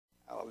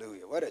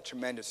Hallelujah. What a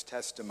tremendous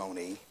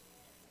testimony.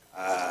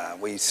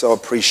 We so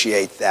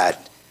appreciate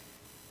that.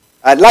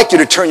 I'd like you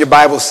to turn your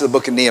Bibles to the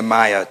book of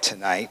Nehemiah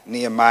tonight.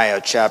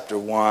 Nehemiah chapter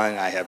 1.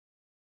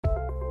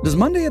 Does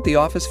Monday at the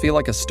office feel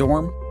like a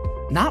storm?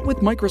 Not with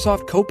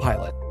Microsoft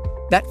Copilot.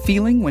 That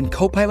feeling when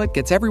Copilot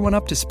gets everyone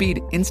up to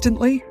speed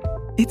instantly?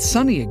 It's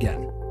sunny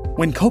again.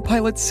 When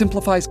Copilot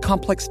simplifies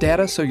complex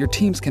data so your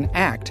teams can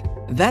act,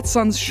 that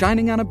sun's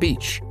shining on a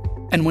beach.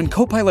 And when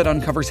Copilot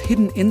uncovers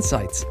hidden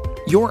insights,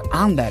 you're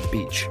on that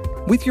beach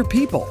with your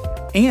people,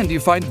 and you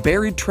find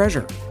buried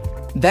treasure.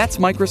 That's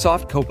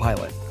Microsoft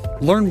Copilot.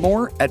 Learn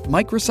more at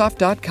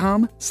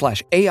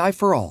Microsoft.com/AI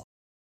for all.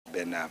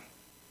 Been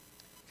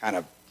kind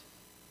of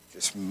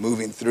just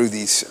moving through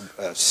these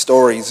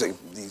stories,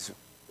 these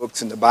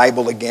books in the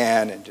Bible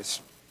again, and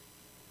just,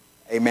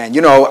 amen.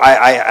 You know,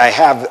 I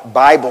have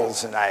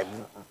Bibles, and I've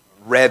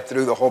read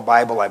through the whole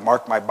Bible. I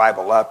mark my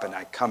Bible up, and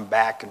I come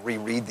back and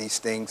reread these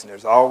things, and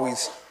there's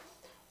always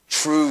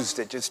truths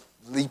that just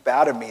leap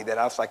out of me that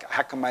I was like,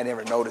 how come I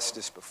never noticed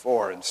this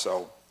before? And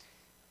so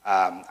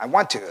I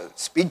want to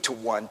speak to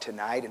one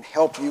tonight and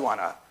help you on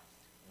a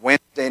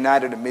Wednesday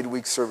night at a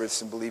midweek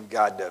service and believe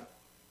God to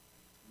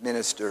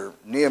minister.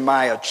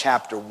 Nehemiah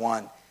chapter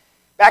 1.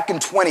 Back in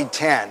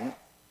 2010,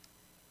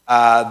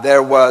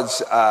 there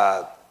was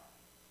a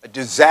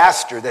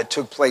disaster that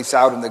took place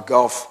out in the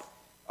Gulf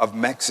of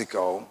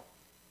Mexico.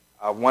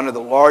 One of the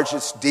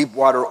largest deep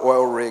water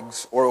oil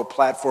rigs, oil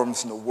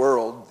platforms in the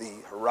world, the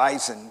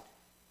Horizon,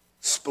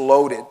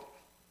 exploded,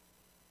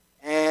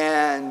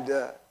 and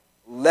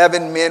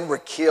 11 men were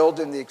killed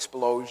in the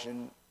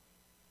explosion.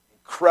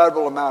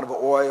 Incredible amount of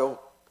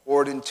oil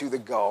poured into the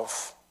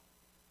Gulf.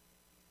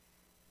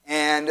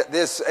 And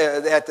this,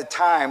 at the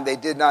time, they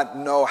did not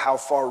know how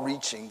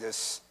far-reaching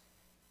this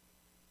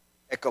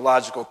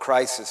ecological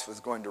crisis was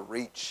going to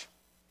reach.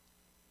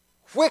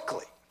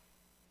 Quickly,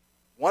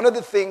 one of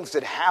the things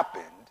that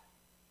happened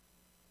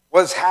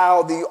was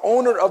how the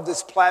owner of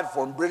this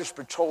platform, British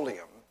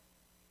Petroleum,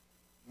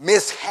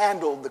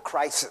 mishandled the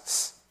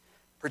crisis,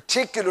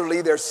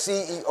 particularly their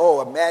CEO,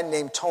 a man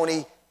named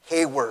Tony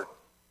Hayward.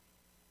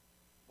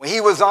 When he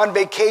was on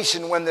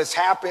vacation when this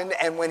happened,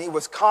 and when he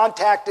was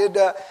contacted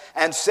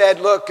and said,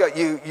 look,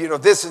 you know,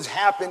 this has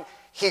happened,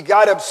 he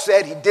got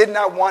upset. He did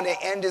not want to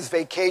end his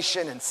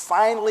vacation, and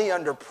finally,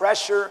 under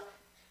pressure,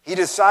 he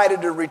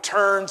decided to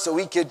return so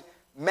he could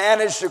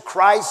manage the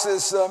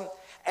crisis.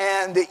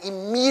 And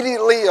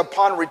immediately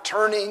upon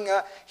returning,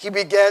 he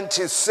began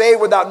to say,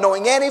 without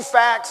knowing any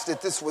facts,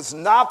 that this was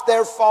not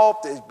their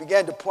fault. They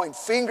began to point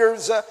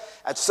fingers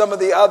at some of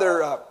the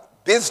other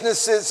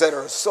businesses that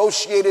are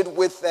associated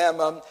with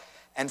them.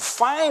 And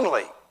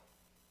finally,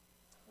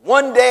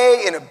 one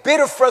day, in a bit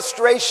of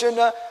frustration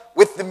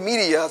with the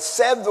media,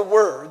 said the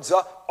words,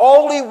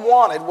 all he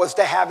wanted was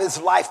to have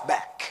his life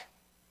back.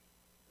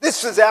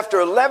 This was after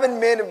 11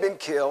 men had been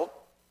killed,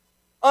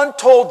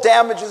 untold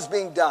damages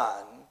being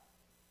done.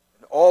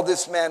 All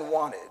this man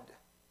wanted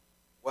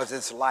was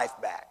his life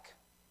back.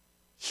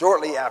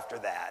 Shortly after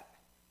that,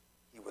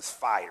 he was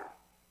fired.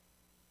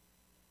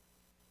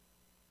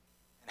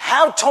 And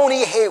how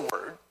Tony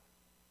Hayward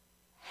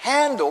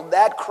handled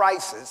that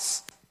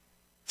crisis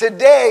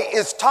today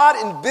is taught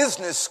in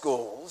business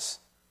schools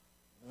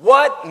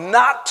what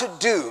not to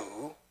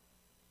do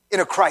in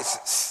a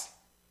crisis.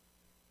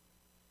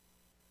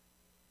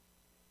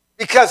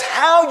 Because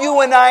how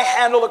you and I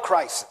handle a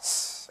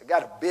crisis, I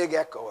got a big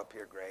echo up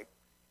here, Greg.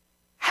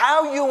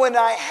 How you and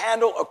I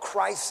handle a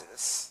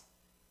crisis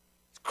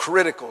is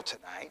critical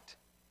tonight.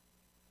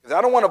 Because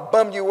I don't want to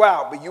bum you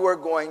out, but you are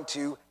going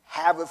to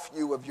have a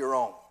few of your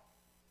own.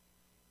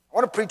 I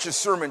want to preach a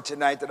sermon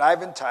tonight that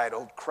I've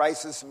entitled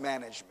Crisis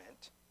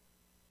Management.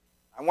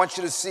 I want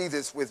you to see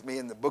this with me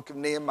in the book of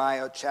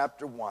Nehemiah,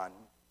 chapter 1.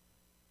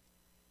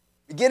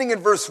 Beginning in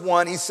verse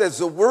 1, he says,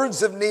 the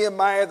words of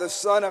Nehemiah, the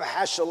son of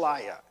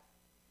Hashaliah.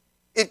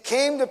 It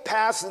came to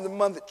pass in the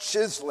month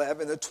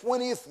Chislev, in the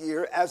 20th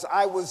year, as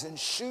I was in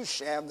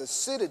Shushan, the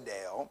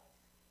citadel,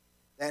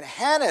 that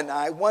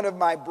Hanani, one of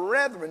my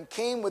brethren,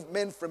 came with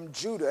men from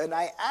Judah, and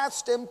I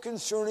asked him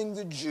concerning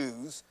the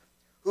Jews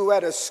who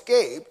had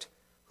escaped,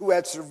 who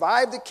had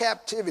survived the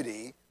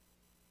captivity,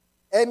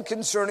 and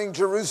concerning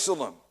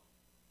Jerusalem.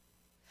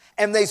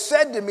 And they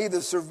said to me,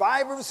 the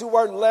survivors who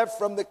are left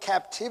from the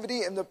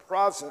captivity in the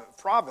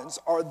province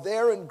are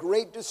there in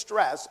great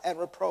distress and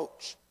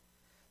reproach.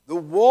 The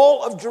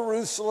wall of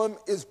Jerusalem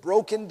is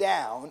broken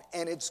down,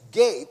 and its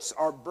gates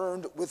are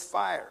burned with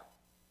fire.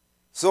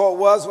 So it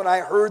was when I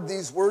heard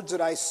these words that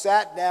I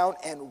sat down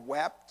and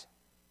wept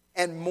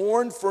and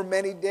mourned for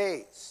many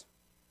days.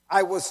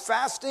 I was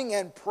fasting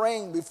and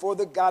praying before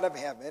the God of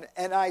heaven,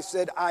 and I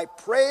said, I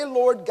pray,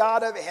 Lord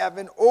God of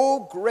heaven,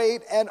 O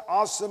great and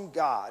awesome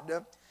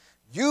God,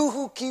 you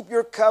who keep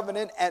your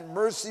covenant and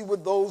mercy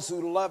with those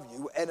who love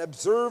you and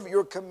observe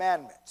your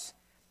commandments.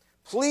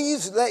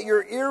 Please let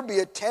your ear be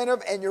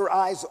attentive and your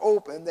eyes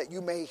open, that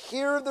you may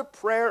hear the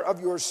prayer of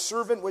your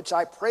servant, which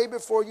I pray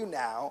before you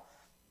now,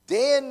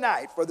 day and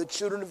night, for the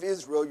children of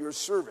Israel, your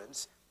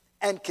servants,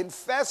 and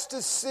confess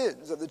the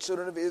sins of the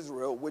children of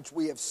Israel, which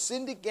we have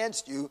sinned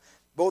against you.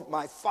 Both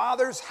my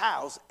father's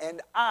house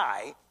and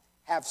I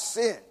have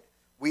sinned.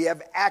 We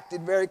have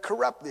acted very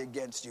corruptly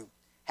against you,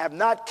 have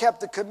not kept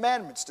the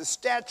commandments, the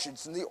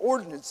statutes, and the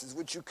ordinances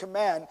which you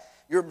command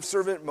your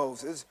servant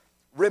Moses.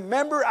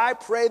 Remember, I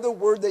pray, the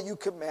word that you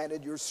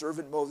commanded your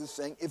servant Moses,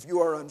 saying, if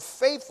you are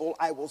unfaithful,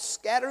 I will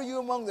scatter you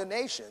among the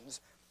nations.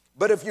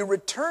 But if you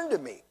return to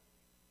me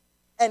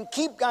and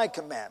keep my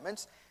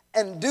commandments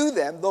and do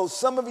them, though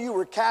some of you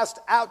were cast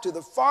out to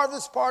the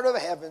farthest part of the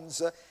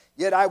heavens,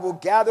 yet I will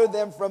gather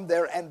them from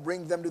there and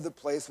bring them to the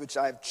place which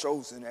I have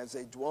chosen as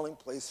a dwelling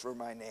place for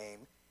my name.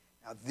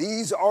 Now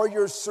these are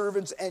your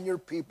servants and your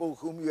people,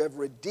 whom you have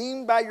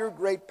redeemed by your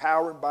great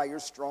power and by your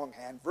strong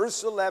hand.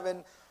 Verse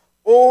 11,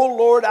 O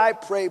Lord, I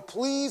pray,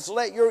 please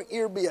let your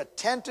ear be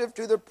attentive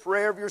to the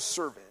prayer of your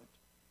servant,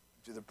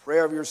 to the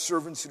prayer of your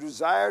servants who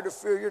desire to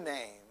fear your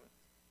name.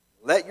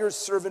 Let your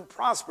servant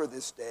prosper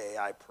this day,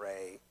 I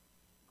pray.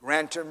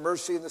 Grant him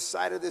mercy in the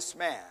sight of this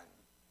man,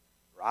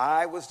 for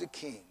I was the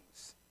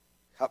king's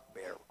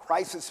cupbearer.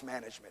 Crisis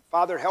management.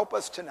 Father, help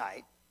us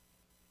tonight.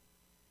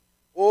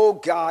 Oh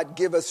God,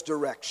 give us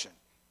direction.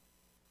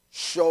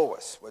 Show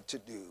us what to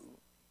do.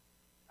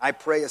 I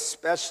pray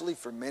especially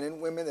for men and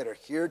women that are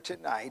here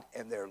tonight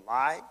and their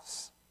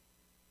lives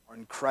are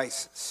in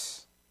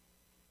crisis.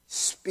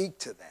 Speak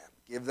to them.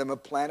 Give them a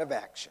plan of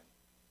action.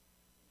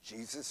 In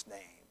Jesus' name,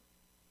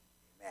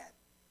 amen.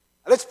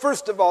 Now, let's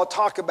first of all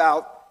talk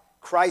about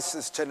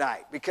crisis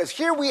tonight, because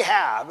here we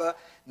have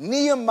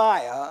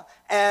Nehemiah,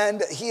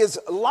 and his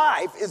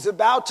life is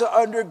about to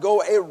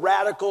undergo a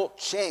radical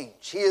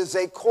change. He is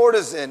a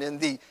courtesan in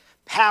the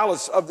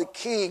palace of the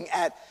king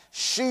at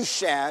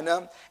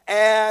Shushan,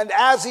 and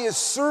as he is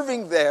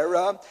serving there,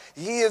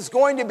 he is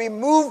going to be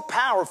moved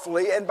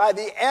powerfully, and by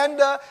the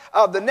end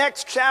of the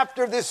next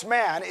chapter, this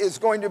man is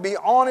going to be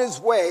on his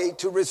way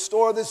to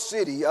restore the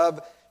city of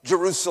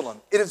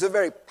Jerusalem. It is a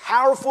very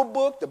powerful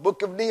book. The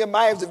book of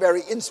Nehemiah is a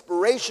very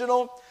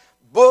inspirational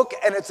book,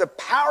 and it's a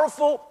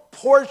powerful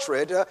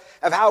portrait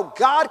of how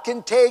God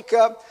can take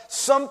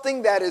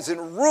something that is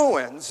in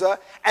ruins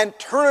and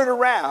turn it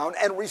around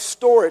and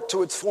restore it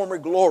to its former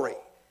glory.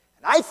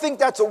 And I think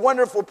that's a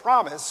wonderful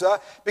promise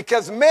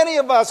because many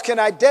of us can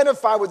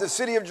identify with the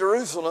city of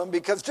Jerusalem,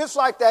 because just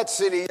like that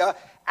city,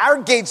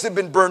 our gates have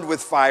been burned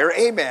with fire,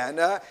 amen.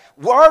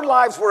 Our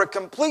lives were a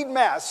complete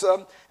mess,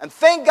 and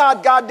thank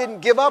God God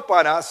didn't give up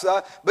on us,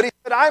 but he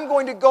said, I'm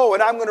going to go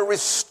and I'm going to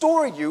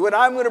restore you and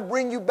I'm going to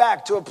bring you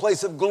back to a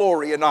place of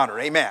glory and honor,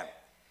 amen.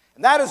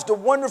 And that is the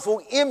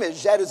wonderful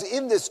image that is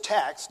in this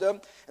text,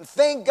 and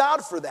thank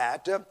God for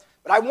that.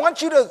 But I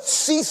want you to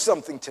see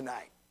something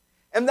tonight,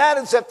 and that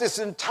is that this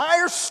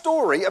entire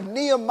story of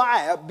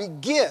Nehemiah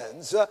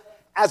begins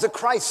as a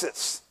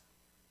crisis.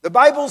 The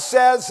Bible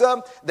says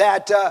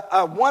that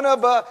one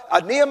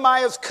of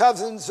Nehemiah's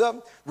cousins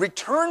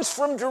returns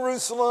from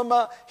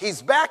Jerusalem.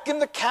 He's back in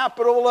the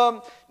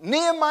capital.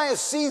 Nehemiah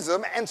sees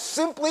him and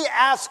simply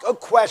asks a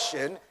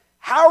question: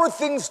 how are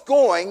things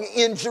going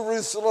in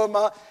Jerusalem?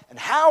 And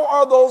how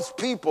are those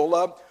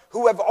people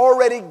who have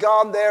already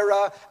gone there,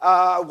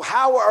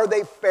 how are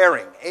they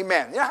faring?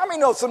 Amen. You know, how many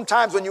know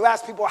sometimes when you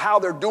ask people how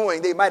they're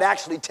doing, they might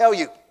actually tell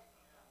you?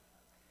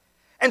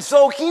 And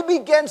so he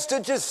begins to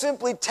just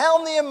simply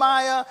tell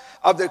Nehemiah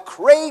of the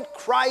great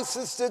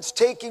crisis that's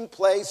taking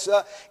place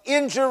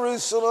in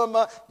Jerusalem.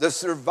 The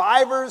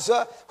survivors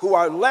who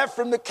are left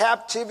from the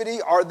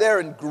captivity are there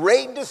in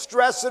great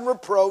distress and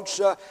reproach.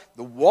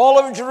 The wall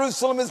of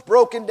Jerusalem is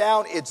broken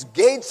down. Its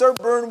gates are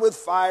burned with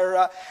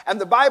fire.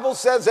 And the Bible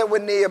says that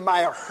when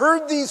Nehemiah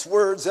heard these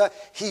words,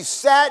 he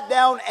sat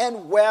down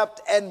and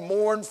wept and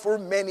mourned for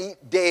many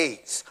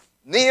days.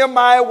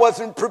 Nehemiah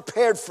wasn't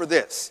prepared for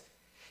this.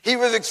 He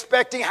was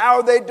expecting, how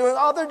are they doing?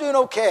 Oh, they're doing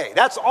okay.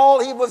 That's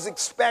all he was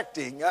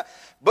expecting.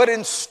 But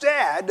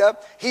instead,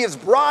 he is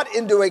brought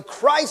into a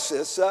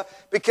crisis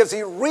because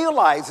he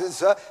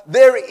realizes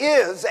there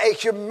is a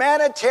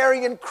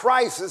humanitarian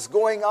crisis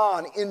going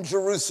on in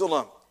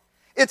Jerusalem.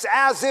 It's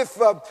as if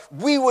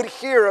we would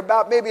hear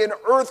about maybe an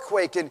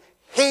earthquake in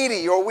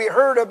Haiti, or we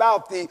heard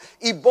about the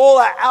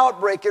Ebola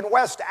outbreak in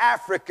West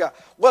Africa.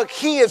 Well,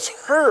 he has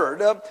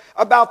heard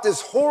about this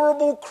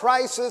horrible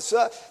crisis,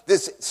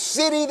 this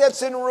city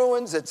that's in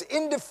ruins, it's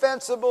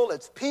indefensible,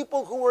 it's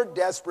people who are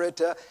desperate,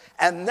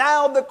 and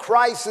now the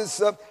crisis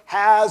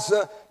has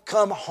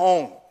come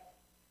home.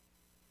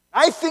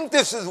 I think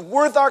this is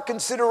worth our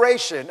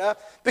consideration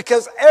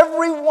because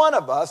every one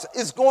of us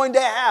is going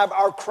to have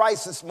our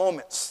crisis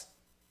moments.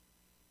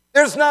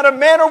 There's not a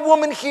man or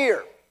woman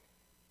here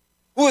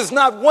who is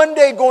not one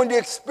day going to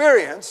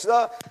experience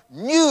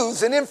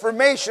news and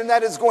information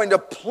that is going to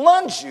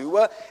plunge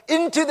you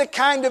into the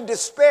kind of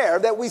despair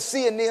that we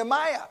see in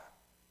Nehemiah.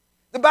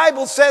 The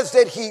Bible says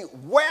that he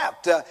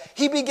wept,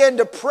 he began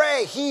to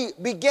pray, he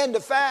began to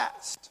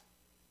fast.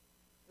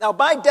 Now,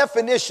 by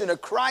definition, a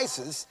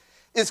crisis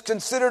is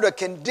considered a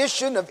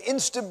condition of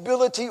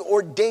instability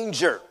or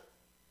danger.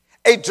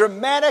 a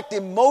dramatic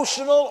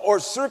emotional or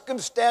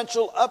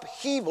circumstantial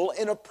upheaval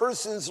in a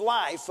person's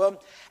life,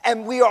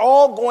 and we are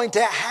all going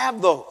to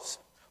have those.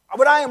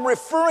 What I am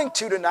referring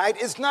to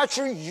tonight is not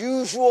your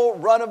usual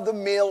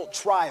run-of-the-mill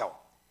trial.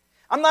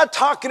 I'm not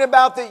talking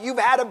about that you've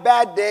had a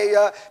bad day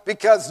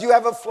because you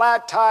have a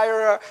flat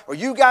tire or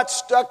you got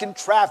stuck in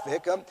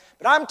traffic,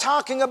 but I'm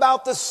talking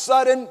about the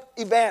sudden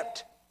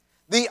event,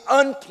 the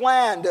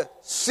unplanned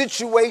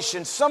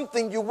situation,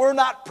 something you were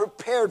not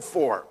prepared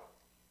for.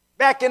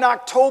 Back in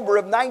October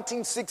of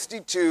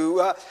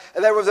 1962,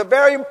 there was a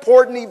very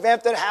important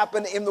event that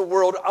happened in the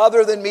world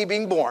other than me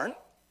being born.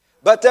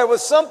 But there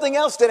was something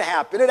else that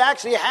happened. It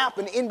actually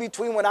happened in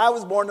between when I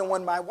was born and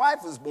when my wife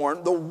was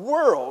born. The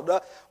world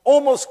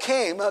almost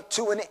came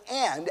to an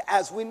end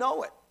as we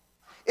know it.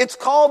 It's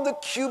called the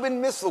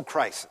Cuban Missile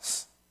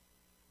Crisis.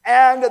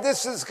 And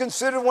this is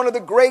considered one of the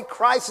great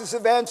crisis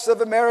events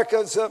of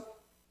America's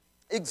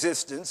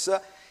existence.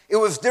 It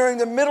was during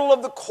the middle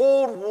of the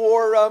Cold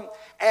War,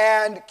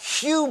 and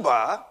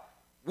Cuba,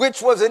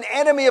 which was an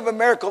enemy of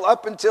America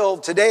up until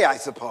today, I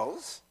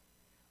suppose,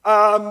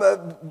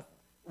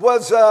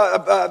 was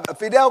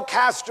Fidel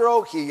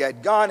Castro. He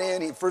had gone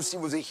in. First he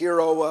was a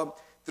hero,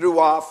 threw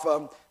off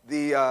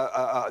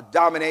the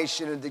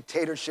domination and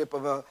dictatorship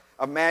of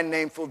a man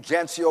named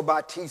Fulgencio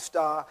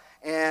Batista.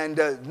 And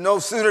no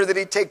sooner did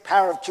he take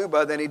power of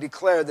Cuba than he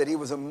declared that he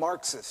was a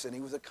Marxist and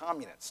he was a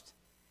communist.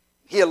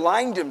 He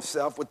aligned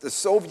himself with the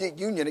Soviet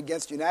Union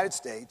against the United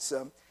States.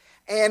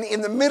 And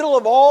in the middle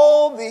of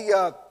all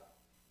the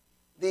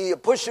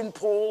push and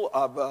pull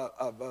of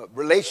a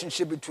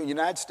relationship between the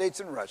United States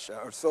and Russia,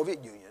 or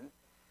Soviet Union,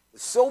 the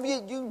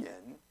Soviet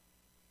Union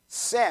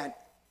sent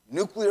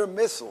nuclear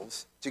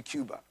missiles to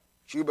Cuba.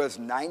 Cuba is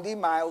 90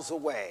 miles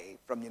away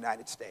from the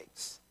United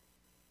States.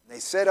 They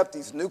set up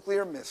these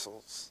nuclear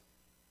missiles,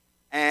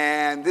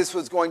 and this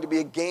was going to be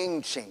a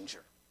game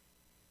changer.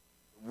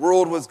 The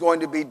world was going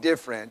to be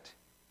different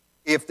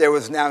if there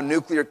was now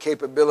nuclear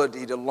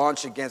capability to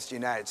launch against the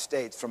United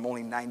States from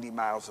only 90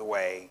 miles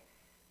away.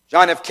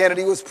 John F.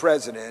 Kennedy was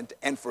president,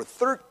 and for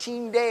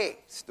 13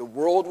 days, the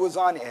world was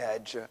on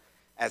edge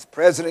as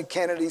President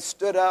Kennedy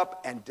stood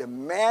up and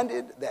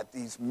demanded that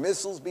these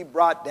missiles be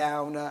brought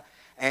down,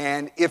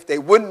 and if they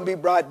wouldn't be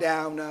brought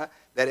down,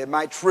 that it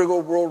might trigger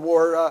World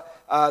War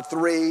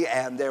III,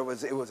 and it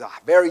was a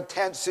very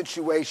tense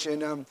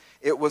situation.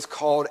 It was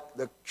called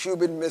the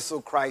Cuban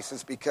Missile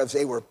Crisis because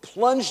they were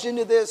plunged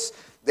into this.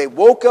 They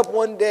woke up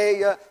one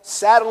day,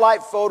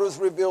 satellite photos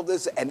revealed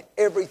this, and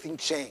everything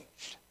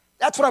changed.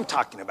 That's what I'm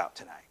talking about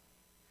tonight.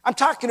 I'm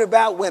talking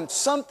about when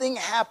something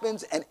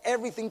happens and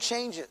everything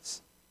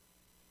changes.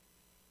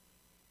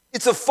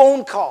 It's a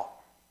phone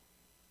call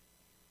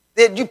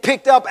that you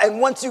picked up,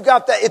 and once you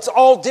got that, it's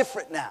all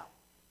different now.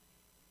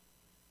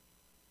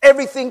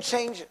 Everything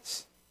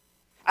changes.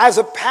 As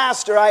a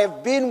pastor, I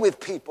have been with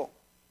people.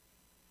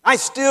 I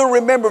still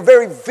remember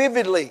very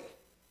vividly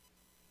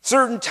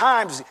certain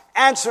times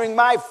answering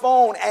my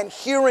phone and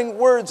hearing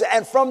words,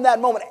 and from that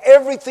moment,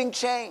 everything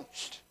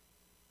changed.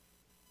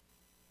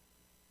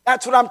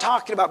 That's what I'm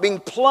talking about, being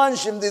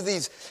plunged into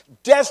these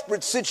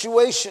desperate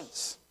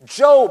situations.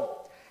 Job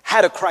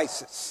had a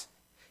crisis.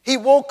 He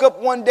woke up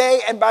one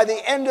day, and by the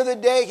end of the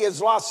day, he has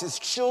lost his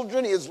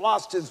children, he has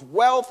lost his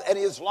wealth, and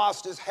he has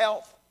lost his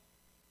health.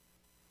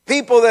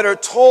 People that are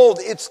told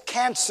it's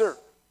cancer.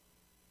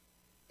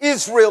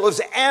 Israel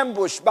is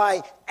ambushed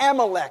by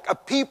Amalek, a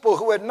people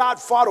who had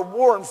not fought a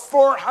war in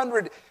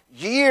 400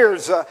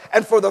 years.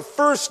 And for the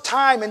first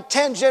time in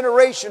 10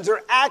 generations,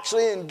 they're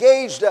actually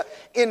engaged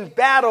in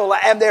battle,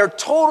 and they're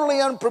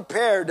totally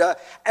unprepared,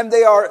 and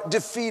they are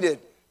defeated.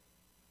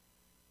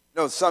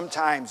 You know,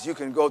 sometimes you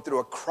can go through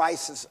a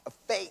crisis of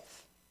faith.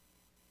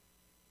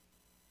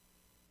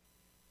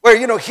 Where,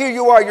 here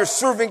you are, you're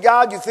serving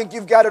God, you think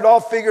you've got it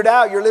all figured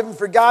out, you're living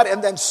for God,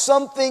 and then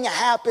something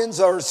happens,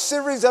 or a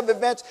series of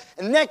events,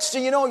 and next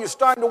thing you know, you're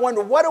starting to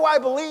wonder, what do I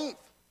believe?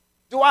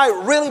 Do I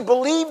really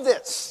believe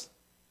this?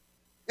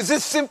 Is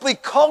this simply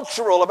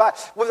cultural?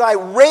 Was I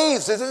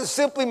raised? Is this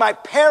simply my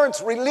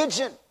parents'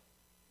 religion?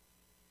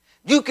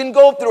 You can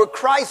go through a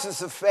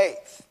crisis of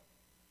faith.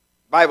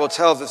 The Bible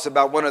tells us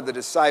about one of the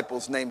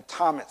disciples named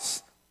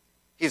Thomas.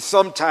 He's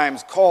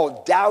sometimes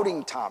called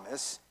Doubting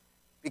Thomas,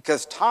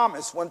 because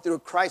Thomas went through a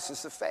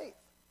crisis of faith.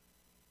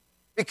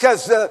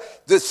 Because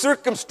the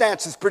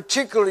circumstances,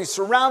 particularly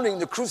surrounding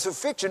the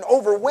crucifixion,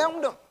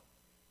 overwhelmed him.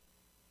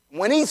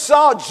 When he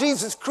saw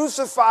Jesus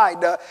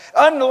crucified,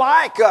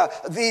 unlike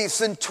the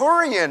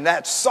centurion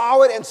that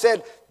saw it and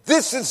said,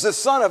 "This is the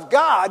Son of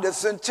God,"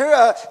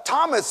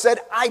 Thomas said,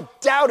 "I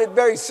doubted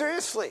very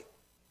seriously."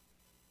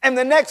 And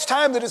the next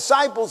time the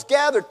disciples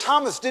gathered,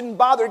 Thomas didn't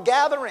bother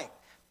gathering.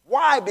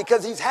 Why?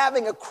 Because he's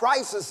having a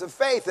crisis of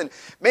faith. And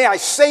may I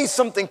say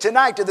something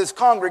tonight to this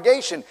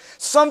congregation.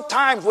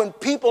 Sometimes when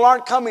people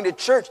aren't coming to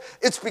church,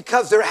 it's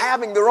because they're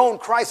having their own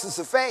crisis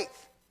of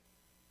faith.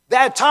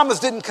 That Thomas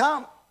didn't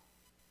come.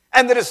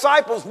 And the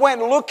disciples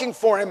went looking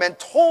for him and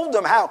told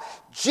them how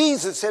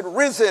Jesus had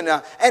risen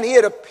and he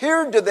had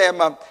appeared to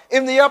them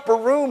in the upper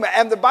room.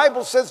 And the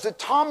Bible says that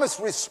Thomas'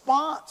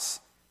 response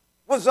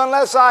Was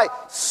unless I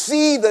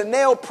see the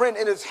nail print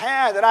in his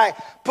hand and I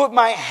put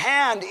my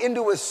hand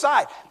into his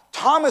side.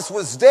 Thomas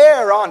was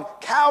there on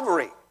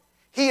Calvary.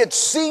 He had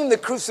seen the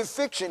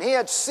crucifixion. He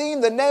had seen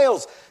the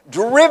nails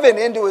driven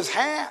into his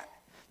hand.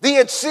 He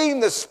had seen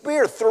the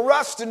spear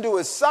thrust into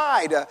his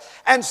side.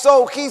 And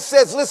so he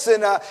says,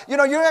 listen, you're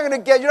not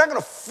going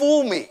to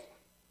fool me.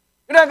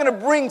 You're not going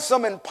to bring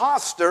some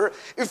imposter.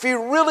 If he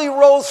really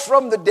rose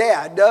from the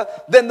dead,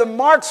 then the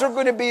marks are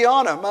going to be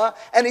on him.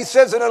 And he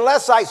says, and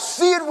unless I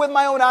see it with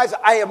my own eyes,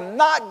 I am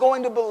not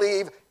going to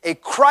believe. A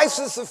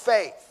crisis of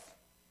faith.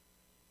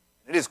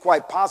 It is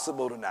quite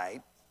possible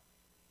tonight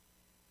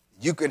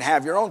you can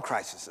have your own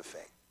crisis of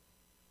faith.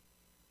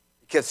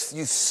 Because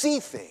you see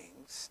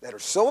things that are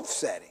so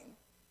upsetting,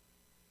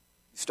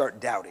 you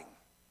start doubting.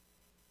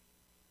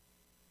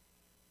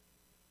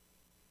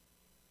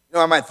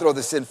 I might throw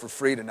this in for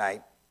free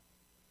tonight.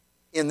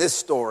 In this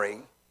story,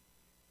 it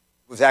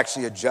was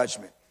actually a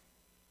judgment.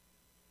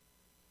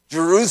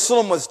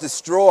 Jerusalem was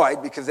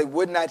destroyed because they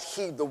would not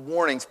heed the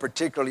warnings,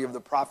 particularly of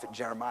the prophet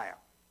Jeremiah.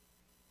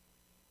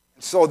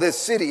 And so this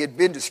city had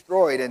been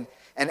destroyed, and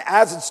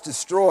as it's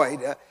destroyed,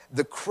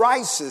 the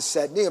crisis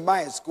that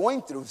Nehemiah is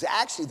going through is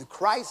actually the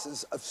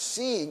crisis of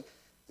seeing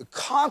the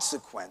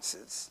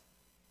consequences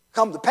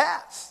come to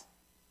pass.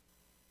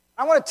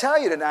 I want to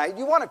tell you tonight,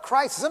 you want a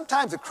crisis.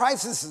 Sometimes a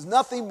crisis is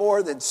nothing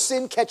more than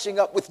sin catching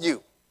up with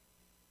you.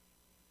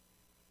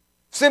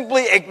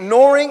 Simply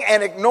ignoring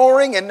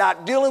and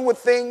not dealing with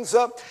things.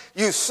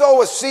 You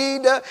sow a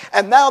seed,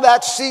 and now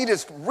that seed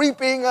is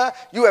reaping.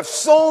 You have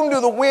sown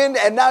to the wind,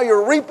 and now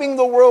you're reaping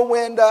the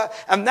whirlwind.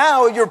 And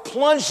now you're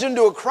plunged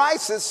into a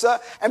crisis,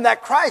 and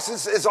that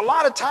crisis is a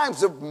lot of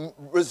times the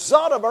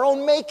result of our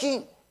own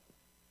making.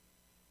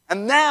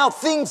 And now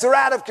things are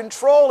out of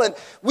control, and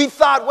we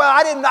thought, well,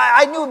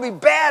 I knew it would be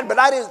bad, but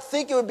I didn't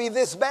think it would be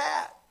this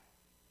bad.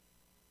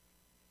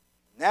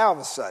 Now, all of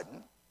a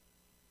sudden,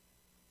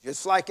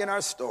 just like in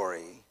our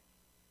story,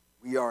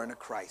 we are in a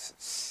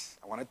crisis.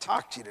 I want to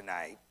talk to you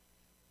tonight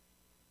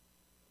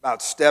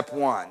about step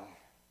one,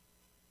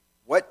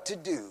 what to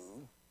do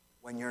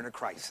when you're in a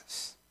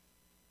crisis.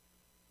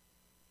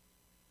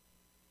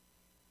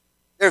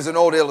 There's an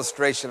old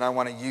illustration, I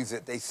want to use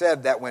it. They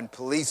said that when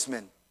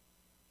policemen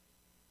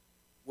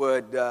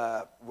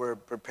were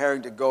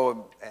preparing to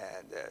go and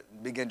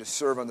begin to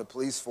serve on the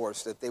police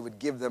force, that they would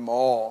give them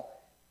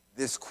all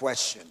this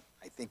question,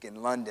 I think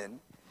in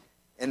London.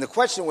 And the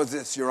question was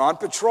this: you're on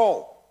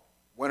patrol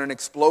when an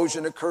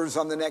explosion occurs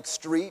on the next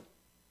street.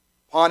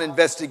 Upon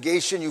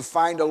investigation, you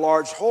find a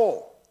large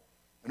hole.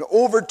 An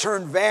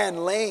overturned van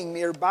laying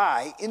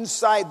nearby.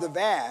 Inside the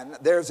van,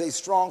 there's a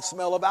strong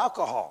smell of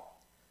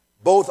alcohol.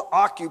 Both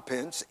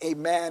occupants, a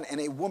man and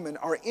a woman,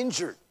 are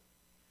injured.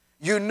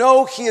 You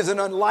know he is an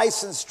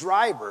unlicensed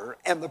driver,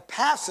 and the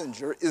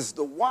passenger is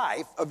the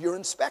wife of your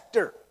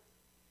inspector.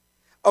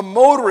 A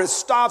motorist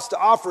stops to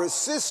offer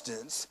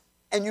assistance,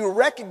 and you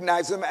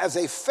recognize him as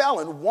a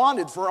felon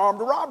wanted for armed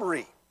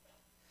robbery.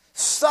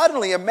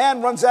 Suddenly, a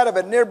man runs out of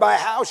a nearby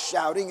house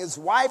shouting his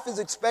wife is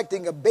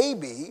expecting a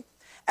baby,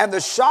 and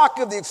the shock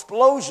of the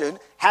explosion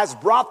has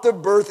brought the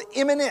birth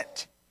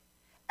imminent.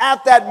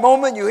 At that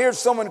moment, you hear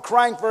someone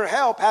crying for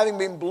help, having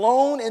been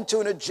blown into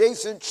an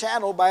adjacent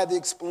channel by the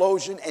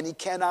explosion, and he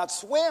cannot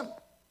swim.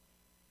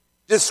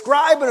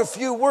 Describe in a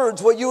few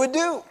words what you would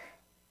do.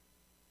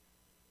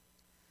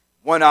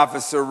 One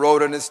officer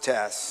wrote on his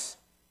test,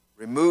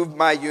 "Remove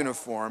my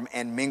uniform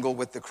and mingle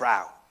with the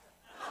crowd."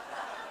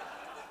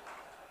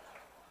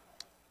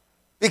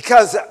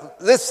 Because,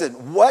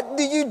 listen, what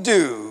do you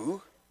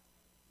do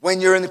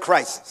when you're in the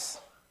crisis?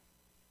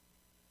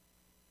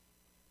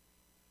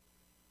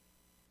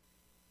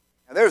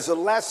 Now, there's a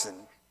lesson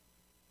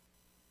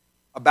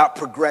about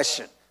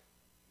progression.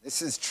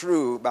 This is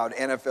true about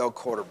NFL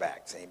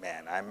quarterbacks,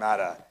 amen. I'm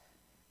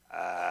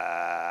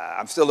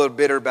still a little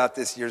bitter about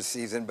this year's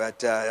season, but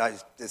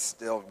this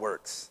still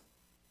works.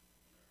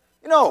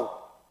 You know,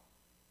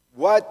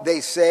 what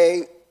they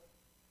say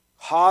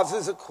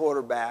causes a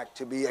quarterback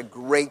to be a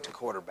great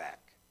quarterback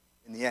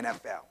in the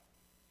NFL.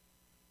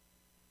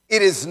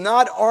 It is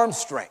not arm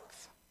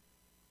strength.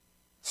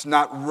 It's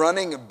not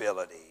running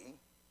ability.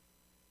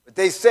 But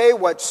they say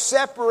what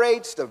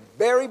separates the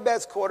very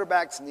best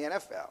quarterbacks in the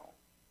NFL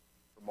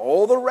from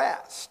all the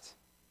rest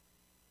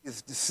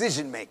is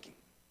decision making.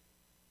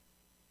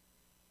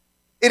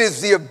 It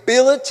is the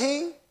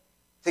ability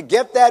to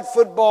get that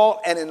football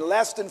and in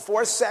less than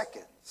 4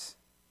 seconds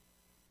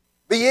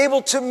be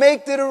able to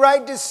make the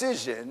right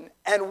decision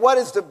and what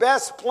is the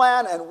best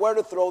plan and where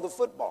to throw the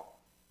football.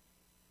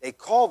 They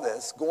call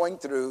this going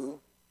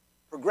through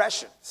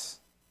progressions.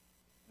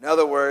 In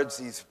other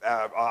words,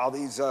 all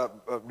these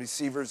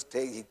receivers,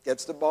 he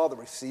gets the ball, the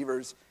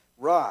receivers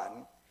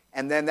run,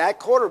 and then that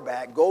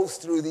quarterback goes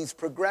through these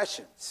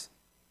progressions.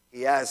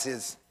 He has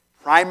his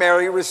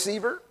primary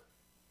receiver,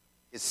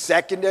 his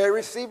secondary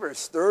receiver,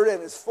 his third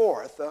and his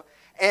fourth,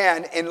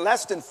 and in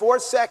less than 4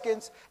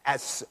 seconds,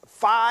 as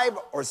 5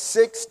 or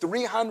 6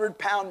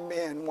 300-pound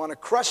men want to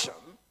crush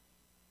him,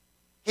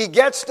 he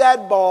gets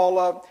that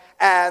ball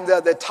And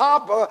the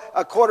top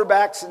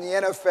quarterbacks in the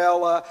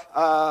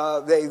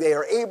NFL, they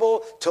are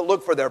able to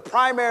look for their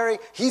primary.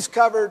 He's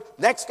covered.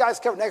 Next guy's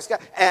covered. Next guy.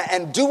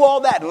 And do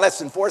all that in less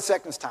than 4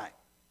 seconds' time.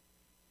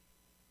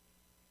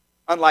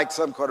 Unlike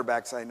some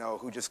quarterbacks I know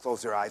who just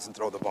close their eyes and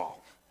throw the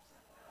ball.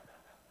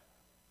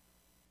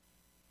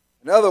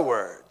 In other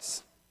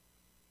words,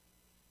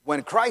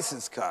 when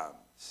crisis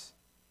comes,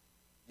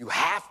 you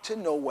have to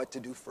know what to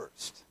do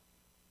first.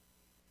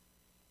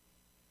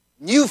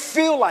 You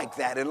feel like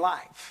that in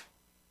life.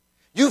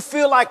 You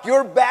feel like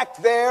you're back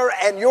there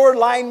and your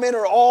linemen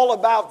are all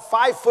about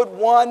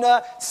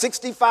 5'1",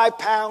 65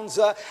 pounds,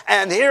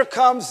 and here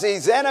comes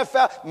these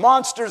NFL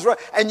monsters,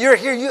 and you're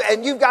here,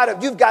 you've got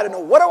to know,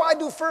 what do I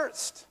do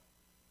first?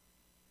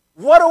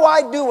 What do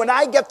I do when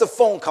I get the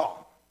phone call?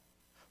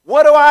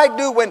 What do I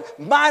do when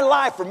my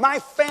life or my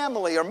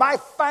family or my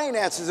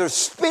finances are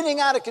spinning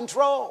out of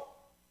control?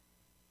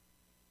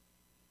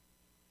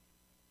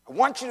 I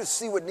want you to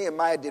see what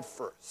Nehemiah did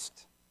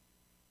first.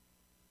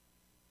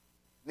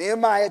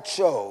 Nehemiah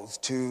chose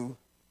to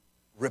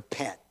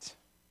repent.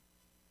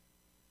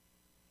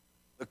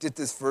 Looked at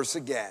this verse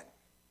again.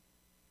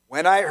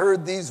 When I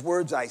heard these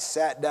words, I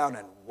sat down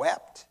and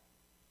wept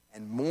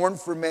and mourned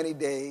for many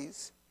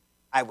days.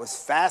 I was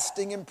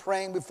fasting and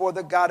praying before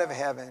the God of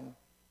heaven.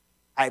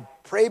 I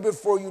pray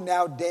before you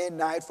now day and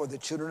night for the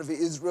children of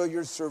Israel,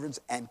 your servants,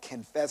 and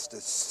confess the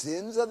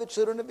sins of the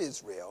children of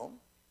Israel,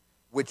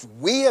 which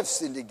we have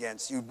sinned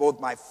against you.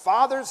 Both my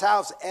father's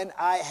house and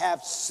I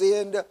have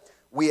sinned.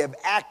 We have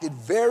acted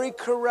very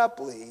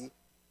corruptly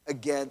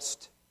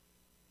against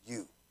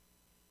you.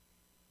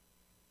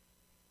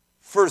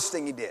 First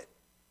thing he did.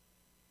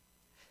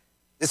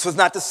 This was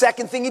not the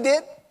second thing he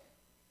did.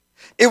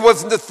 It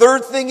wasn't the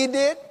third thing he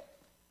did.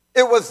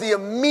 It was the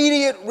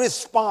immediate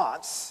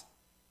response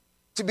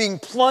to being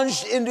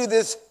plunged into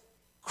this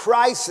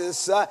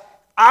crisis.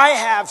 I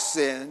have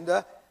sinned.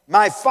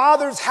 My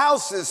father's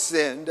house has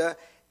sinned.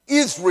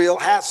 Israel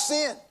has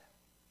sinned.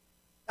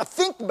 Now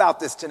think about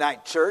this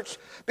tonight, church,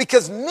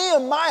 because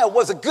Nehemiah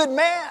was a good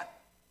man.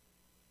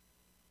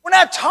 We're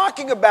not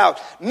talking about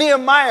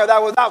Nehemiah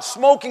that was out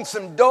smoking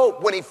some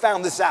dope when he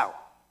found this out.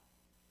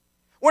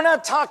 We're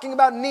not talking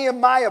about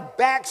Nehemiah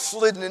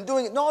backslidden and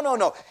doing it.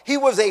 No. He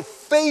was a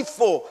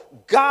faithful,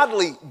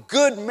 godly,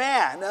 good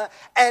man.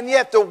 And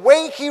yet the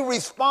way he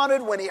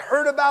responded when he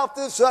heard about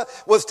this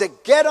was to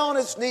get on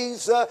his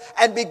knees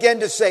and begin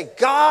to say,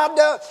 God,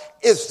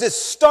 is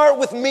this start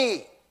with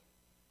me?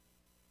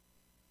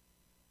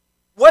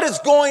 What is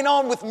going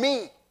on with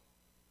me?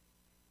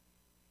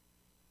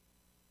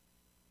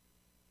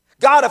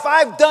 God, if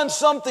I've done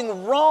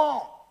something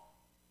wrong,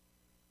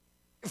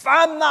 if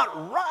I'm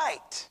not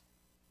right,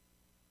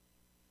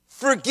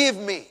 forgive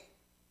me.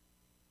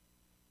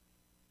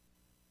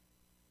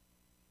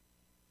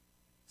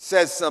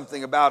 Says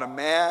something about a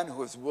man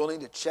who is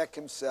willing to check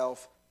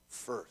himself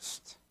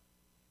first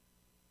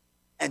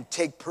and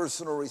take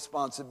personal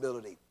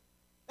responsibility.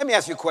 Let me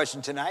ask you a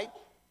question tonight.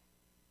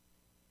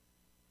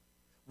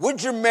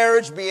 Would your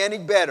marriage be any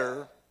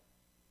better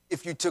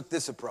if you took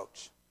this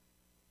approach?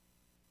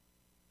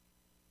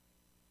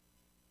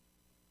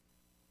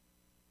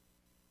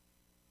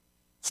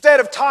 Instead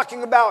of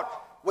talking about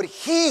what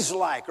he's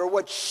like or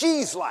what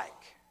she's like,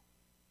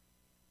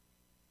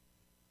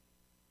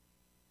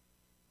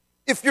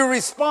 if your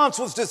response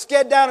was to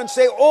get down and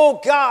say, oh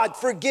God,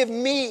 forgive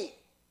me.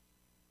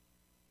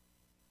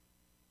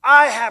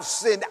 I have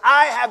sinned.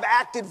 I have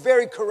acted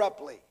very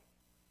corruptly.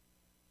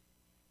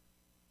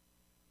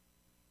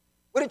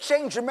 Would it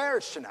change your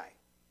marriage tonight?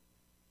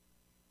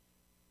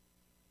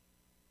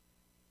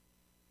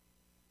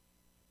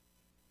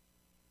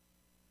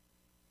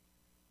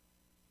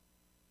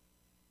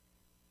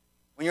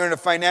 When you're in a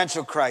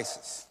financial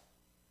crisis,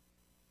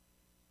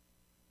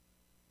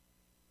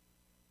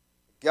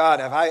 God,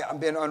 have I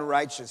been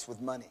unrighteous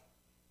with money?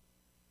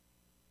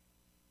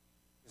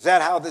 Is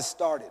that how this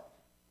started?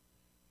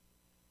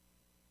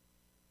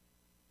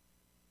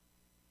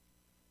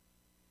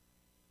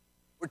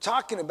 We're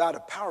talking about a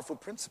powerful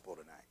principle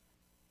tonight.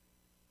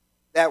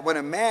 That when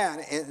a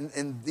man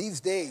in these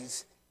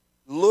days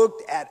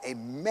looked at a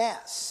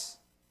mess,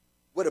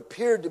 what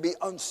appeared to be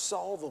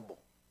unsolvable.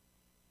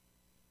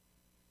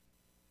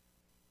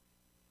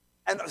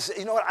 And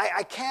you know what,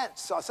 I can't.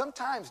 So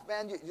sometimes,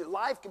 man, your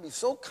life can be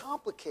so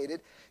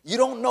complicated, you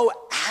don't know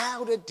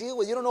how to deal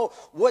with it. You don't know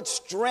what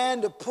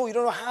strand to pull. You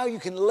don't know how you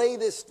can lay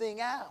this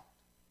thing out.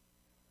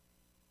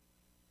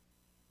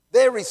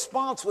 Their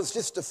response was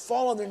just to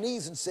fall on their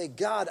knees and say,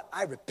 God,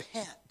 I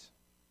repent.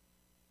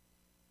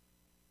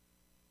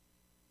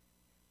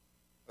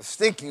 I was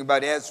thinking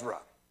about Ezra,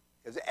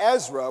 because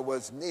Ezra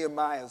was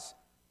Nehemiah's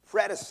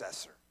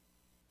predecessor.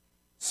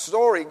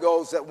 Story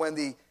goes that when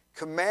the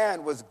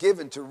command was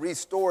given to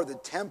restore the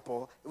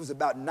temple, it was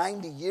about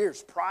 90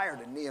 years prior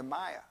to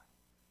Nehemiah.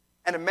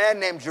 And a man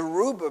named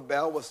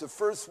Zerubbabel was the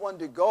first one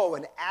to go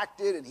and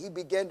acted, and he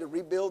began to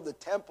rebuild the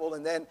temple,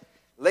 and then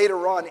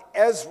later on,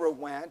 Ezra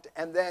went,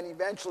 and then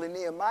eventually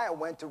Nehemiah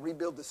went to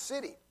rebuild the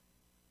city.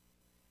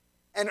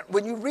 And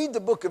when you read the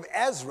book of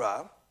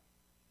Ezra,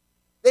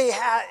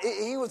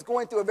 He was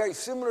going through a very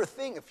similar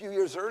thing a few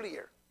years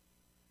earlier.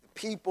 The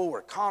people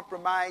were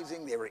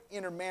compromising, they were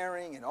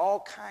intermarrying, and all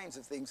kinds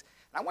of things.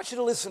 And I want you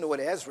to listen to what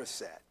Ezra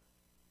said.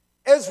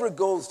 Ezra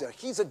goes there.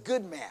 He's a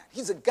good man.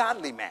 He's a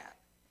godly man.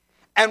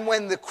 And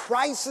when the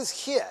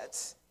crisis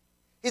hits,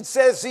 it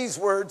says these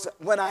words,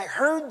 when I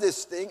heard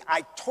this thing,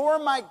 I tore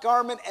my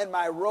garment and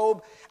my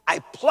robe. I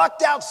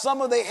plucked out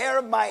some of the hair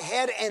of my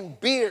head and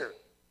beard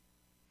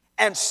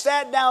and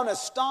sat down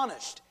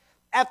astonished.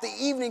 At the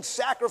evening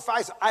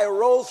sacrifice, I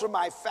arose from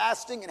my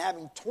fasting, and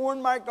having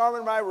torn my garment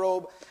and my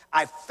robe,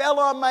 I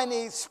fell on my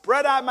knees,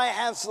 spread out my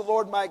hands to the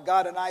Lord my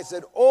God, and I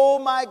said, oh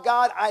my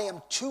God, I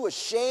am too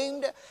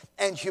ashamed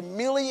and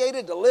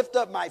humiliated to lift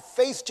up my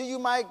face to you,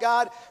 my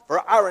God, for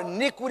our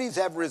iniquities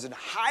have risen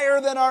higher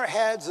than our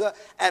heads,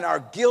 and our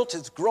guilt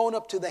has grown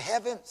up to the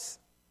heavens.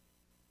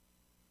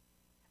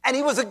 And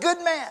he was a good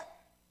man.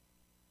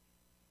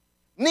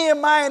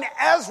 Nehemiah and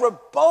Ezra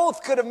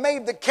both could have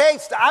made the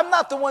case that I'm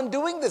not the one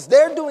doing this,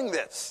 they're doing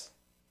this.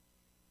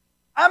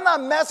 I'm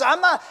not messing,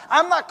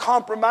 I'm not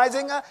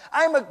compromising,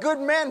 I'm a good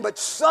man, but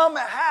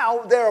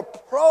somehow their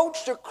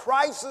approach to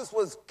crisis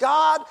was,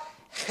 God,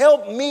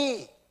 help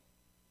me.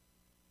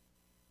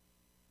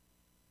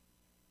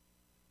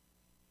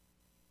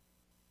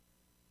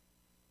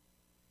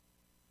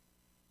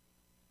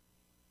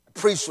 I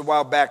preached a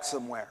while back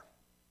somewhere.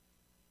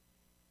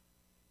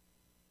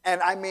 And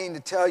I mean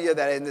to tell you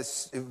that it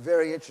was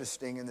very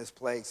interesting in this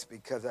place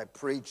because I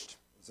preached,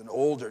 it was an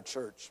older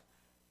church,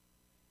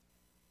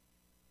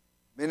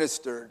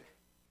 ministered.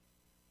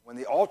 When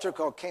the altar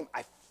call came,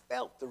 I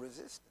felt the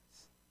resistance.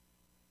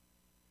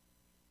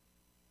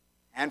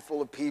 A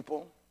handful of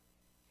people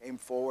came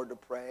forward to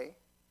pray.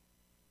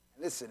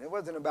 And listen, it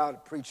wasn't about a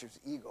preacher's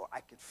ego. I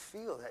could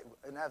feel that.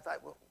 And I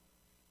thought, well,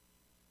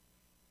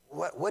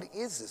 what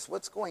is this?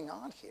 What's going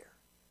on here?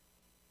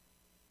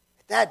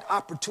 That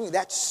opportunity,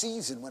 that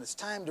season, when it's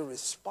time to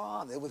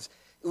respond, it was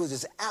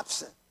just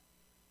absent.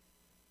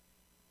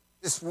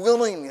 This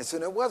willingness,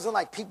 and it wasn't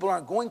like people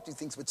aren't going through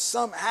things, but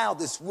somehow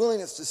this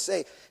willingness to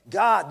say,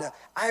 God,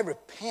 I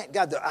repent.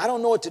 God, I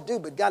don't know what to do,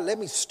 but God, let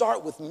me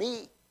start with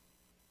me.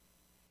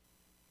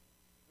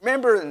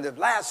 Remember in the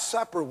Last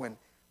Supper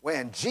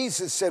when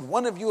Jesus said,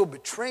 one of you will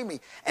betray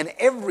me, and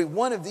every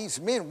one of these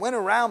men went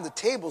around the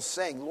table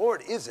saying,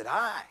 Lord, is it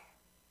I?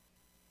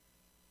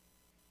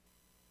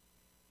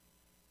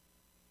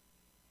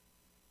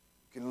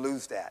 Can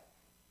lose that.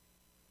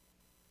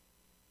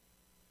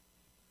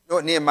 You know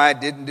what Nehemiah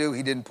didn't do?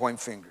 He didn't point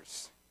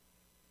fingers.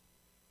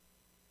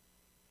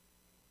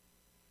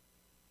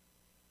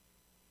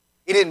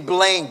 He didn't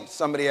blame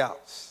somebody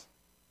else.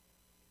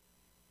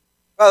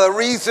 Well, the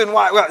reason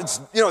why,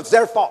 it's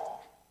their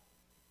fault.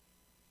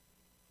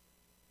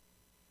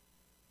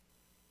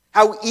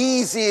 How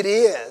easy it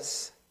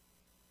is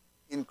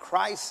in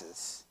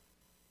crisis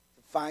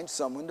to find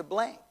someone to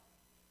blame.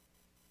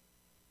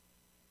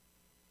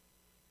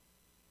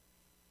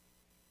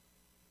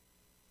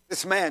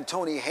 This man,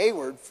 Tony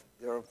Hayward,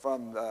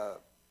 from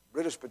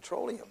British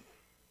Petroleum,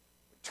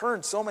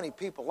 turned so many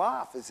people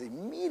off is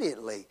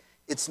immediately,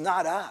 it's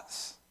not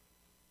us.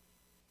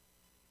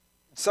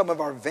 Some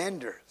of our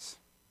vendors.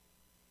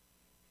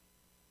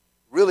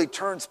 Really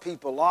turns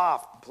people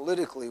off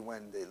politically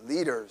when the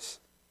leaders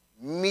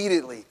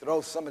immediately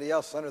throw somebody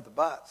else under the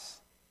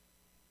bus.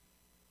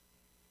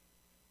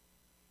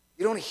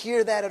 You don't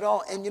hear that at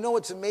all. And you know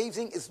what's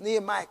amazing is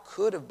Nehemiah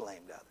could have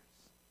blamed others.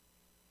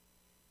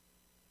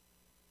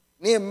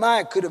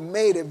 Nehemiah could have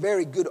made a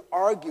very good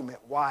argument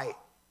why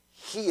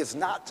he is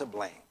not to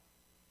blame.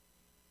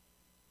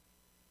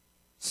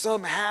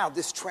 Somehow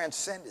this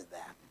transcended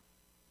that.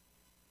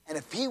 And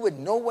if he would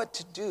know what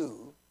to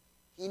do,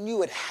 he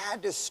knew it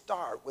had to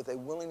start with a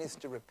willingness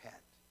to repent.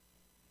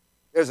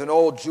 There's an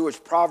old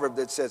Jewish proverb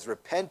that says,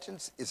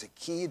 repentance is a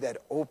key that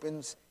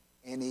opens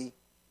any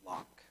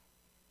lock.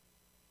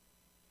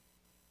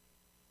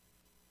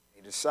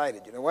 He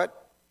decided, you know what?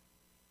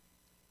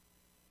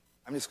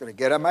 I'm just going to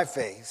get on my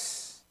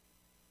face,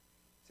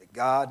 say,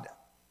 God,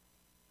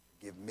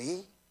 forgive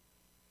me,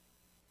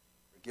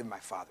 forgive my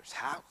father's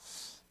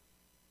house,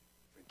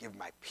 forgive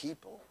my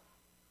people.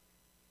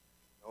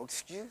 No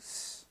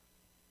excuse,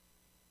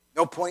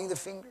 no pointing the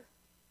finger.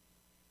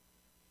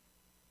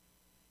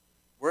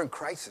 We're in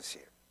crisis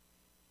here,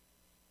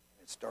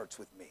 and it starts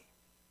with me.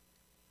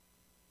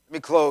 Let me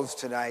close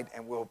tonight,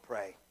 and we'll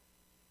pray.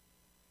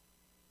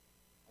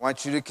 I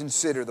want you to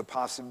consider the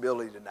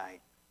possibility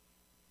tonight.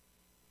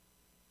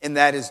 And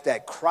that is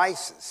that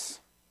crisis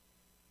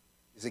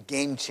is a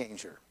game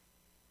changer.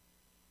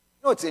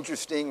 You know what's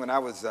interesting? When I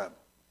was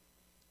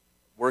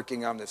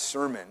working on this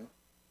sermon,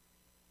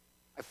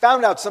 I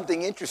found out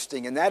something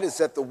interesting, and that is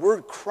that the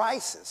word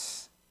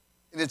crisis,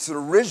 in its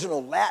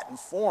original Latin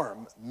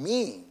form,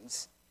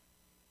 means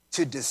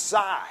to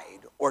decide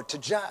or to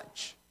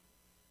judge.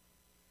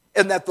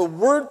 And that the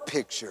word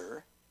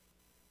picture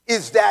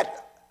is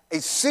that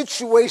a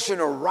situation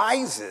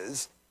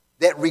arises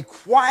that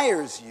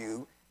requires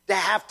you to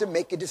have to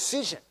make a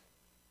decision.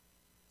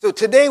 So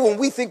today when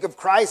we think of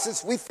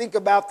crisis, we think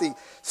about the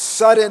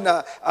sudden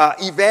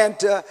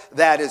event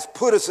that has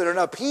put us in an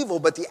upheaval,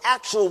 but the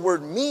actual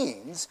word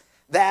means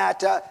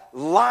that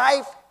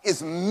life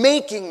is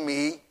making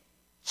me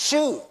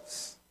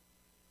choose.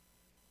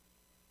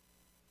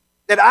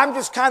 That I'm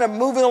just kind of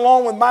moving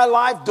along with my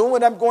life, doing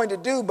what I'm going to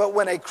do, but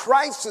when a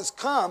crisis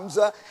comes,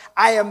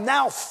 I am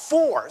now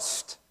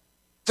forced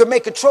to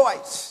make a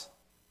choice,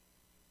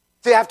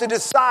 to have to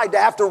decide, to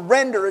have to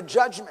render a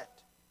judgment.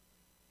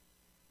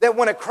 That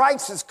when a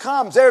crisis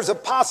comes, there's a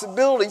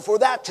possibility for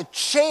that to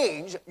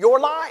change your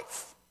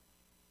life.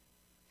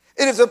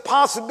 It is a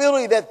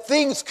possibility that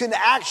things can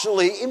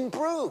actually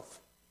improve.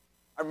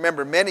 I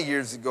remember many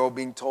years ago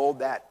being told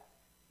that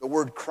the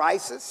word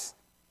crisis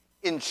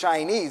in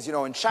Chinese,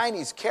 in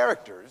Chinese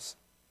characters,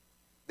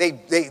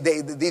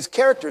 these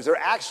characters are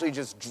actually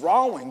just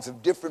drawings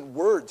of different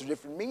words or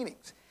different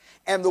meanings.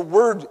 And the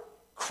word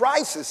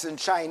crisis in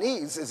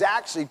Chinese is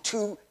actually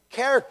two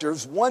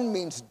characters. One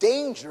means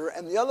danger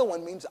and the other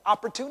one means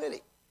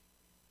opportunity.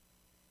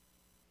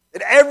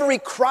 That every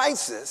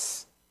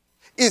crisis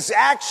is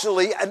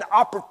actually an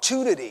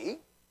opportunity.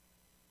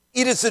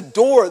 It is a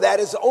door that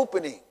is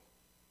opening.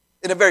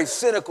 In a very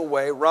cynical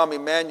way, Rahm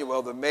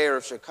Emanuel, the mayor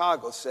of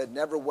Chicago, said,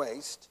 never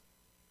waste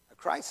a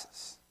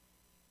crisis.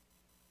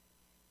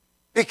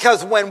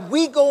 Because when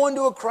we go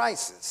into a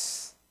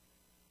crisis,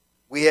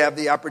 we have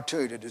the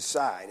opportunity to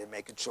decide and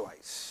make a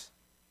choice.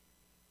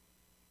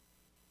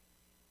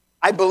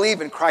 I believe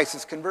in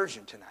crisis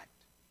conversion tonight.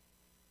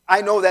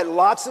 I know that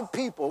lots of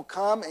people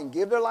come and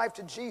give their life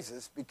to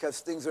Jesus because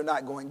things are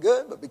not going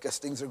good, but because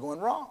things are going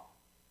wrong.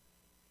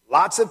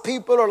 Lots of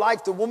people are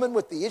like the woman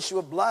with the issue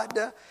of blood,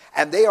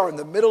 and they are in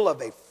the middle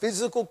of a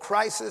physical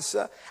crisis,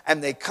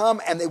 and they come,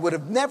 and they would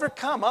have never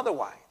come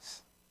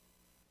otherwise.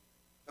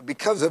 But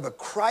because of a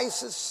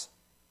crisis,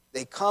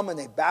 they come and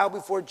they bow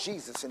before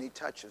Jesus, and he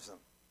touches them.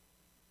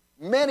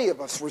 Many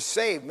of us were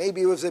saved.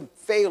 Maybe it was a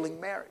failing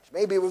marriage.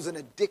 Maybe it was an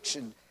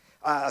addiction,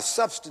 a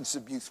substance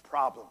abuse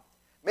problem.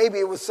 Maybe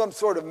it was some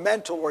sort of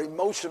mental or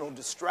emotional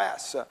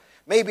distress.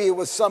 Maybe it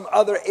was some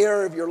other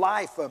area of your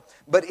life.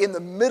 But in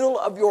the middle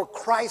of your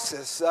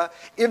crisis,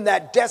 in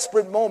that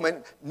desperate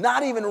moment,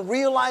 not even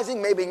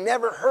realizing, maybe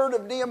never heard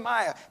of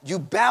Nehemiah, you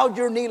bowed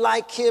your knee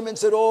like him and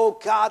said, oh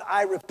God,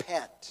 I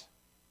repent.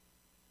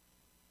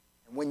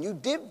 And when you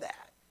did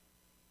that,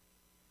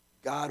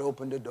 God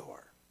opened a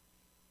door.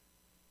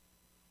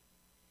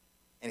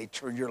 And he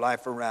turned your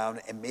life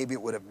around, and maybe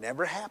it would have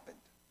never happened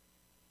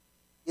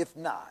if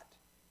not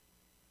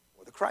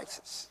for the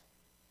crisis.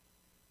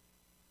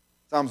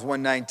 Psalms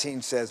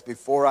 119 says,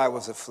 before I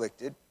was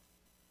afflicted,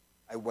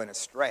 I went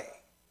astray.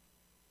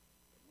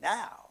 But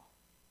now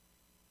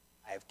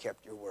I have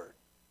kept your word.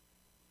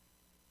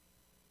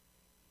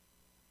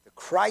 The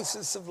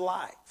crisis of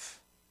life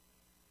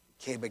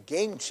became a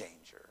game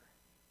changer,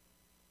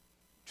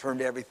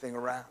 turned everything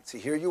around. See,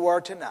 here you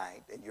are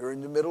tonight, and you're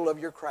in the middle of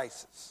your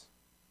crisis.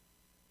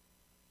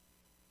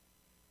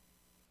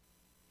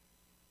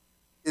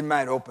 It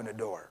might open a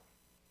door.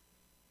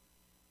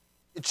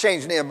 It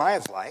changed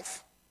Nehemiah's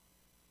life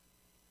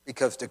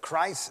because the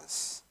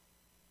crisis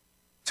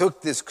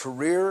took this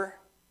career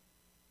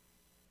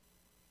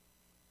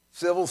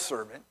civil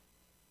servant,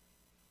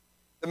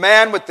 the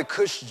man with the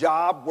cush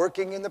job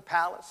working in the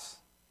palace.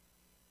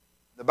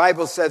 The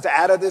Bible says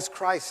out of this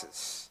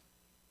crisis,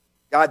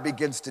 God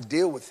begins to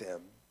deal with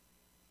him.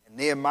 And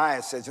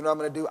Nehemiah says, you know what I'm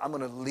going to do? I'm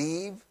going to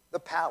leave the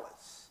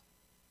palace.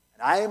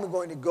 And I am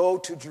going to go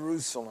to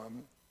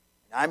Jerusalem.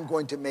 I'm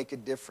going to make a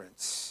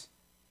difference.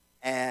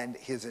 And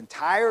his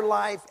entire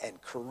life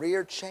and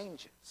career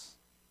changes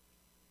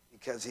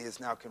because he is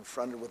now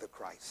confronted with a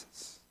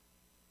crisis.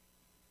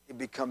 It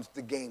becomes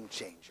the game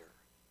changer.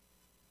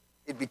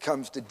 It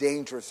becomes the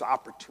dangerous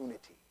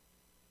opportunity.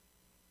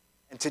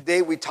 And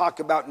today we talk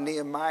about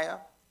Nehemiah.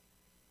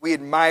 We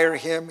admire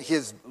him.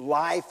 His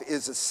life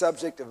is a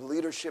subject of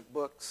leadership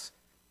books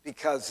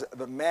because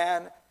the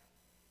man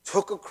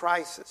took a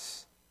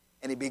crisis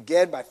and he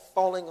began by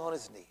falling on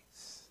his knees.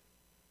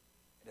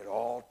 It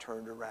all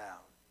turned around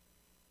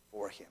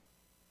for him.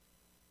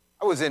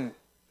 I was in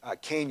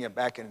Kenya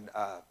back in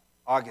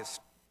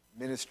August,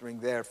 ministering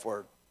there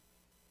for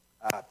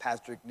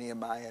Pastor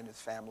Nehemiah and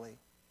his family.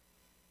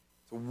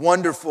 It's a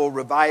wonderful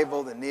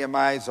revival. The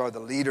Nehemiahs are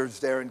the leaders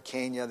there in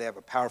Kenya. They have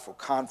a powerful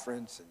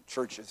conference and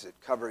churches that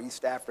cover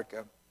East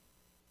Africa.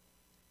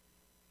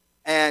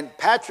 And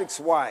Patrick's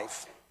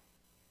wife,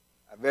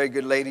 a very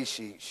good lady,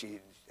 she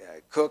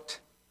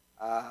cooked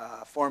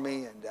for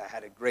me and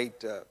had a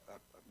great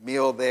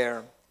meal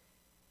there.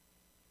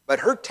 But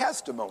her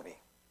testimony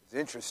is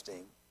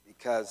interesting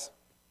because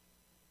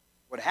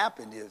what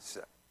happened is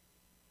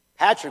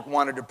Patrick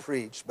wanted to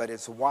preach, but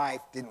his wife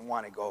didn't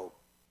want to go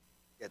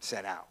get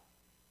sent out.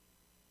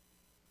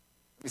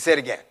 Let me say it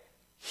again.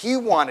 He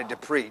wanted to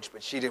preach,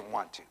 but she didn't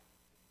want to.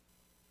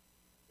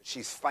 But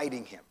she's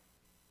fighting him.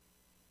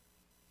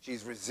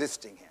 She's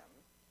resisting him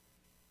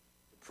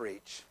to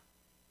preach.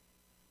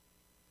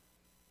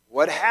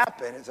 What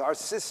happened is our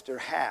sister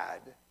had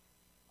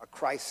a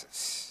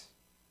crisis.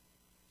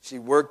 She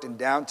worked in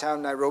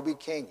downtown Nairobi,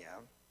 Kenya,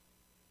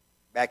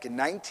 back in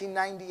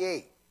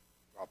 1998,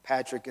 while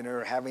Patrick and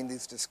her are having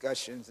these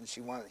discussions, and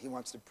he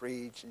wants to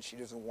preach, and she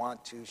doesn't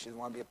want to. She doesn't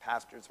want to be a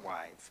pastor's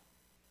wife.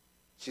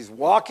 She's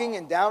walking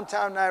in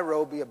downtown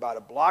Nairobi, about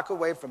a block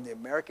away from the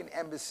American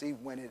Embassy,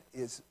 when it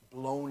is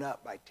blown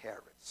up by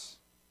terrorists.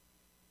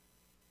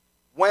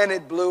 When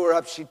it blew her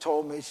up, she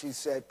told me, she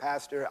said,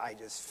 "Pastor, I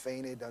just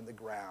fainted on the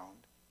ground.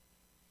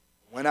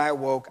 When I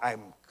woke,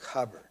 I'm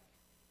covered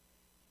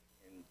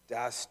in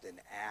dust and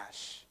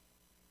ash.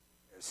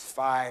 There's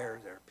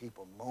fire. There are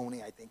people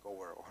moaning. I think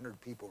over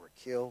 100 people were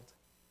killed."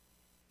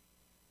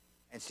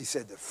 And she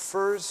said, the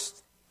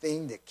first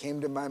thing that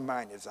came to my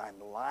mind is I'm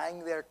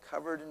lying there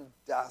covered in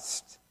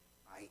dust.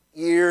 My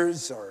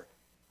ears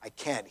I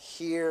can't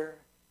hear.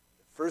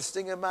 The first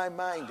thing in my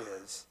mind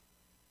is,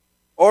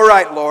 all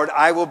right, Lord,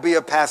 I will be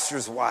a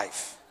pastor's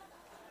wife.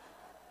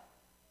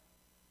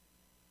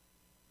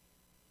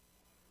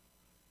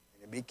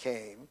 And it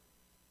became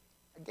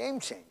a game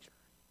changer.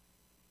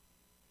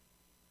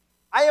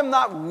 I am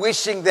not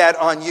wishing that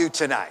on you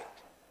tonight.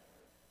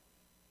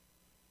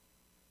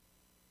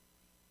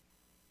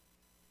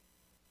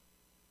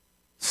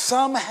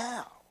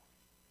 Somehow,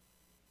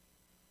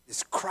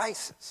 this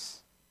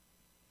crisis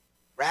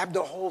grabbed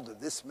a hold of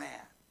this man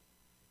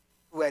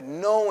who had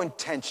no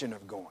intention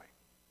of going.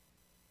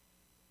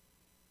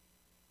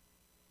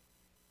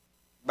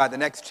 By the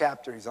next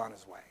chapter, he's on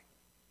his way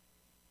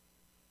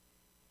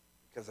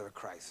because of a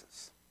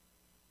crisis,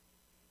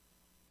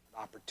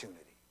 an opportunity.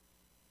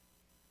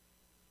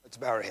 Let's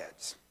bow our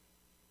heads.